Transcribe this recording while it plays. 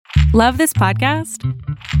Love this podcast?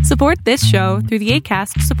 Support this show through the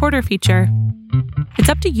Acast supporter feature. It's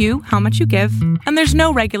up to you how much you give, and there's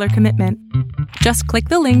no regular commitment. Just click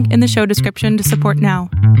the link in the show description to support now.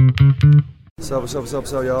 What's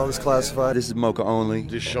up, y'all? It's Classified. This is Mocha Only.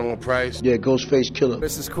 This is Sean Price. Yeah, Ghostface Killer.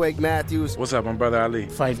 This is Quake Matthews. What's up, my brother Ali?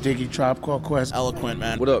 Phife Diggy, Tribe Called Quest. Eloquent,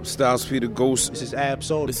 man. What up, Styles P the Ghost? This is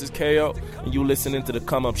Ab-Soul. This is KO, and you listening to The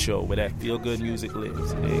Come Up Show, where that feel-good music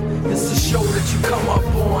lives. Hey. This is a show that you come up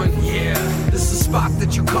on, yeah. This is a spot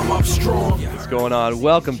that you come up strong. What's going on?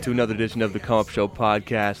 Welcome to another edition of The Come Up Show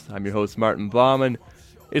podcast. I'm your host, Martin Baumann.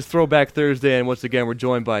 It's Throwback Thursday, and once again, we're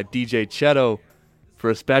joined by DJ Cheto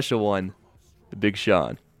for a special one. The Big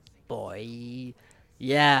Sean. Boy.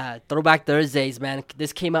 Yeah, Throwback Thursdays, man.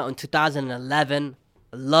 This came out in 2011.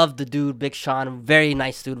 I love the dude, Big Sean. Very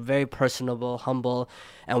nice dude, very personable, humble.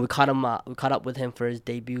 And we caught up with him for his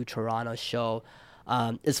debut Toronto show.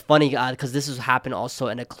 It's funny because this was happened also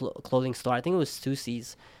in a clothing store. I think it was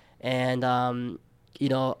Susie's. And,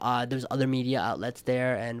 there's other media outlets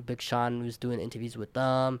there, and Big Sean was doing interviews with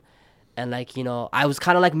them. And, I was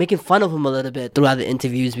kind of, making fun of him a little bit throughout the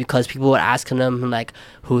interviews because people were asking him,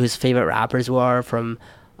 who his favorite rappers were from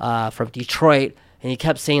Detroit. And he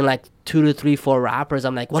kept saying, 2 to 3, 4 rappers.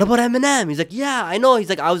 I'm like, what about Eminem? He's like, yeah, I know. He's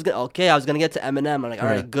like, I was going to get to Eminem. I'm like, all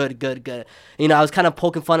right, good. I was kind of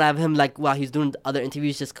poking fun at him, while he's doing other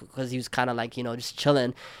interviews just because he was kind of, just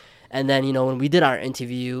chilling. And then, when we did our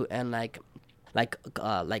interview and,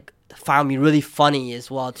 found me really funny as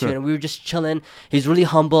well too, and we were just chilling. He's really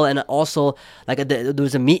humble, and also there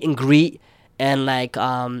was a meet and greet, and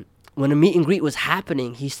when the meet and greet was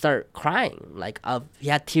happening, he started crying. He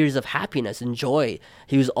had tears of happiness and joy.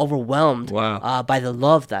 He was overwhelmed by the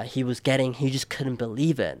love that he was getting. He just couldn't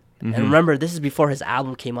believe it. Mm-hmm. And remember, this is before his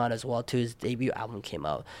album came out as well too. His debut album came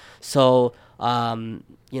out. So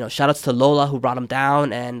shout outs to Lola who brought him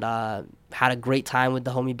down, and had a great time with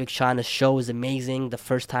the homie Big Sean. The show was amazing. The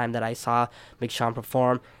first time that I saw Big Sean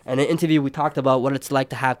perform. And in the interview, we talked about what it's like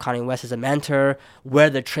to have Kanye West as a mentor, where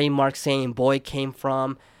the trademark saying "boy" came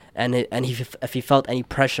from, and if he felt any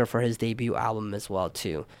pressure for his debut album as well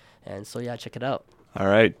too. And so yeah, check it out. All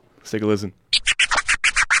right, let's take a listen.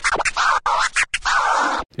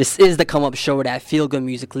 This is the Come Up Show where that feel-good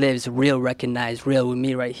music lives, real, recognized, real, with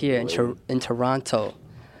me right here in Toronto.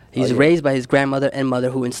 He's raised by his grandmother and mother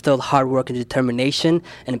who instilled hard work and determination,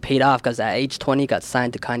 and it paid off because at age 20 got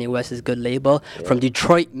signed to Kanye West's good label from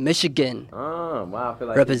Detroit, Michigan. Oh, wow. I feel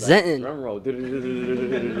like representing. Drum roll.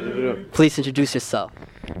 Please introduce yourself.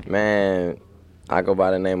 Man, I go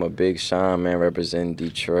by the name of Big Sean, man, representing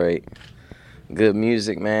Detroit. Good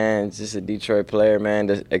music, man. Just a Detroit player, man.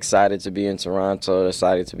 Just excited to be in Toronto.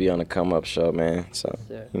 Excited to be on the Come Up Show, man. So,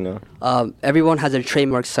 everyone has their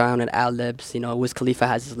trademark sound and ad-libs. Wiz Khalifa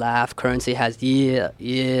has his laugh. Currency has yeah.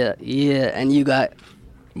 And you got...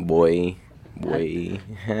 Boy.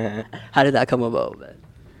 How did that come about, man?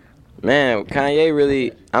 Man, Kanye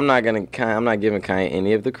really... I'm not giving Kanye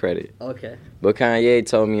any of the credit. Okay. But Kanye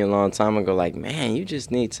told me a long time ago, man, you just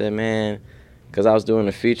need to, man... Because I was doing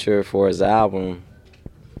a feature for his album,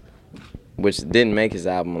 which didn't make his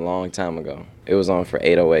album a long time ago. It was on for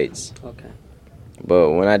 808s. Okay.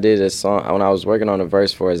 But when I did this song, when I was working on a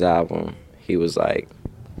verse for his album, he was like,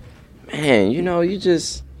 man, you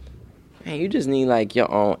just need your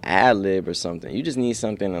own ad-lib or something. You just need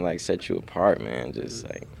something to set you apart, man. Just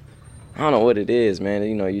I don't know what it is, man.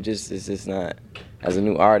 It's just not, as a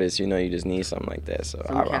new artist, you just need something like that. So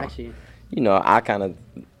catchy. I kind of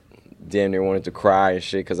damn near wanted to cry and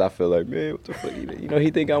shit because I feel like, man, what the fuck, he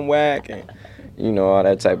think I'm whack and, all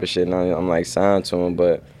that type of shit. And I'm signed to him,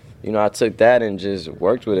 but, I took that and just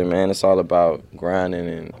worked with it, man. It's all about grinding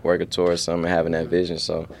and working towards something and having that vision.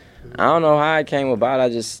 So I don't know how it came about. I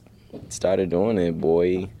just started doing it,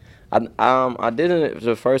 boy. I did it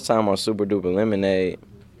the first time on Super Duper Lemonade,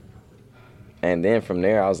 and then from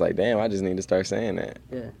there I was like, damn, I just need to start saying that.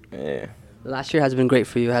 Yeah. Last year has been great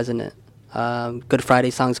for you, hasn't it? Good Friday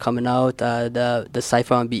songs coming out, the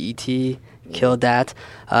Cypher on BET, killed that.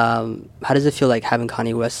 How does it feel like having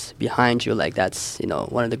Kanye West behind you? That's,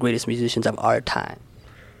 one of the greatest musicians of our time.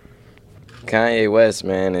 Kanye West,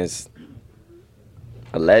 man, is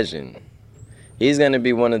a legend. He's going to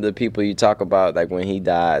be one of the people you talk about, when he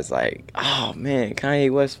dies, oh, man, Kanye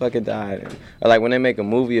West fucking died. Or, when they make a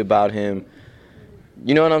movie about him,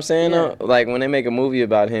 you know what I'm saying, though? When they make a movie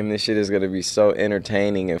about him, this shit is going to be so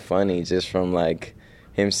entertaining and funny just from,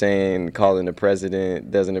 him calling the president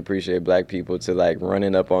doesn't appreciate black people to,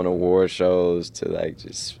 running up on award shows to,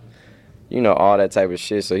 just, all that type of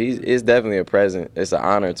shit. So it's definitely it's an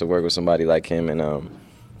honor to work with somebody like him. And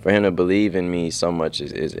for him to believe in me so much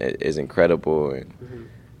is incredible. And,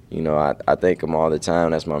 you know, I thank him all the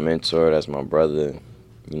time. That's my mentor. That's my brother.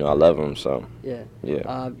 You know, I love him. So Yeah.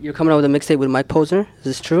 yeah. You're coming out with a mixtape with Mike Posner. Is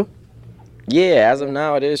this true? Yeah, as of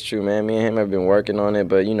now, it is true, man. Me and him have been working on it,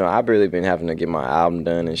 but, you know, I've really been having to get my album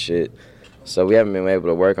done and shit. So we haven't been able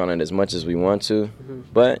to work on it as much as we want to.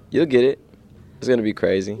 But you'll get it. It's going to be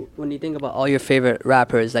crazy. When you think about all your favorite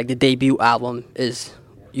rappers, like the debut album is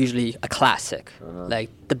usually a classic, like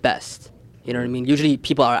the best. You know what I mean? Usually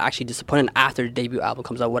people are actually disappointed after the debut album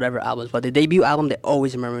comes out, whatever albums. But the debut album, they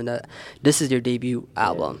always remember that this is your debut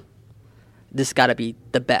album. This got to be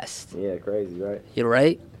the best. Yeah, crazy, right? You're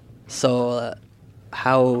right? So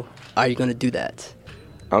how are you going to do that?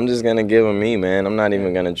 I'm just going to give them me, man. I'm not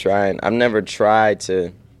even going to try. I've never tried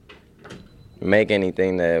to make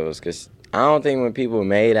anything that was... Cause I don't think when people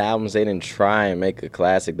made albums, they didn't try and make a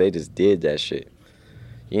classic. They just did that shit.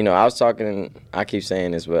 You know, I keep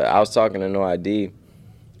saying this, but I was talking to No ID,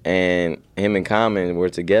 and him and Common were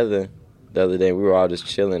together the other day. We were all just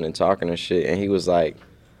chilling and talking and shit, and he was like,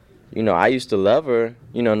 you know, I used to love her.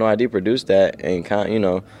 You know, No ID produced that, and, you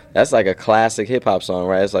know, that's like a classic hip-hop song,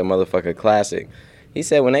 right? It's like motherfucker classic. He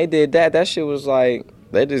said when they did that, that shit was like,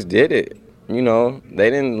 they just did it. You know, they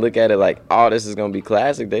didn't look at it like, oh, this is going to be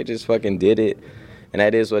classic. They just fucking did it, and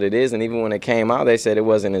that is what it is. And even when it came out, they said it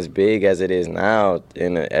wasn't as big as it is now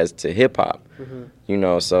as to hip-hop. You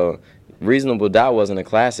know, so Reasonable Doubt wasn't a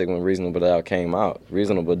classic when Reasonable Doubt came out.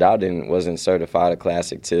 Reasonable Doubt wasn't certified a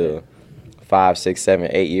classic till 5, 6, 7,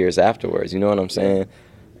 8 years afterwards. You know what I'm saying?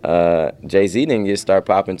 Jay-Z didn't start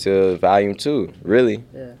popping till Volume 2, really,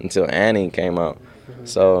 until Annie came out.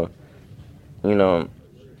 So, you know,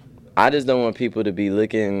 I just don't want people to be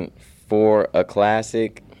looking for a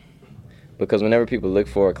classic, because whenever people look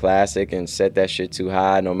for a classic and set that shit too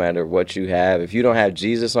high, no matter what you have, if you don't have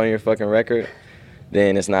Jesus on your fucking record,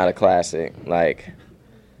 then it's not a classic. Like,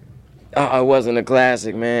 oh, it wasn't a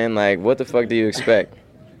classic, man. Like, what the fuck do you expect?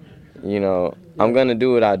 You know, I'm going to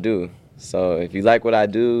do what I do. So if you like what I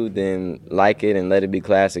do, then like it and let it be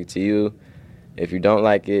classic to you. If you don't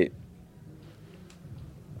like it,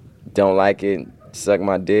 suck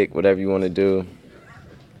my dick, whatever you want to do.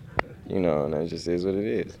 You know, and that just is what it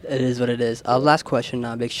is. It is what it is. Last question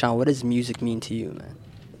now, Big Sean. What does music mean to you, man?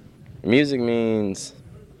 Music means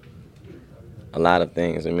a lot of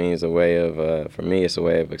things. It means a way of, for me, it's a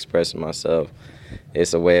way of expressing myself.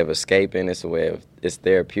 It's a way of escaping. It's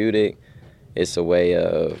therapeutic. It's a way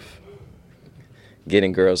of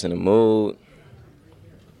getting girls in the mood.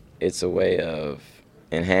 It's a way of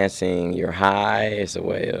enhancing your high. It's a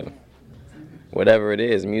way of whatever it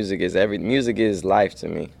is. Music is life to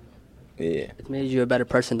me. Yeah. It's made you a better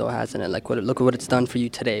person, though, hasn't it? Like, look at what it's done for you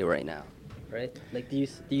today, right now. Right? Like, do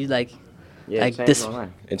you like? Yeah, like it changed this? my life.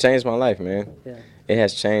 It changed my life, man. Yeah. It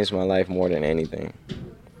has changed my life more than anything.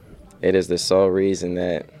 It is the sole reason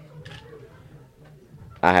that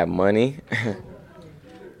I have money.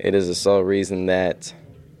 It is the sole reason that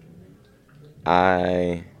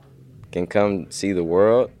I can come see the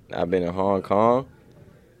world. I've been in Hong Kong.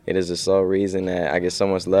 It is the sole reason that I get so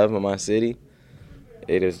much love in my city.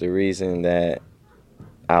 It is the reason that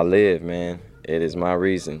I live, man. It is my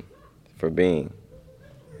reason for being.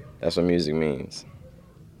 That's what music means.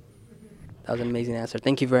 That was an amazing answer.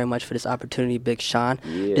 Thank you very much for this opportunity, Big Sean.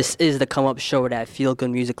 Yeah. This is the Come Up Show where that feel good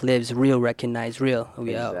music lives. Real, recognize real.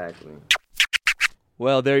 We out. Exactly.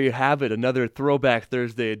 Well, there you have it. Another Throwback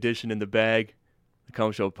Thursday edition in the bag. The Come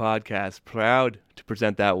Up Show podcast. Proud to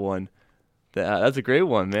present that one. That's a great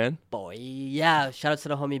one, man. Boy, yeah. Shout out to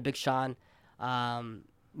the homie Big Sean.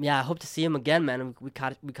 Yeah, I hope to see him again, man. We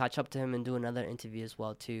catch up to him and do another interview as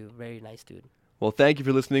well, too. Very nice dude. Well, thank you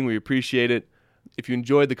for listening. We appreciate it. If you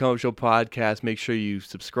enjoyed the Come Up Show podcast, make sure you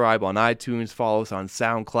subscribe on iTunes, follow us on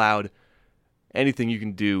SoundCloud. Anything you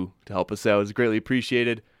can do to help us out is greatly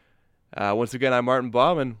appreciated. Once again, I'm Martin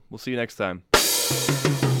Baumann. We'll see you next time.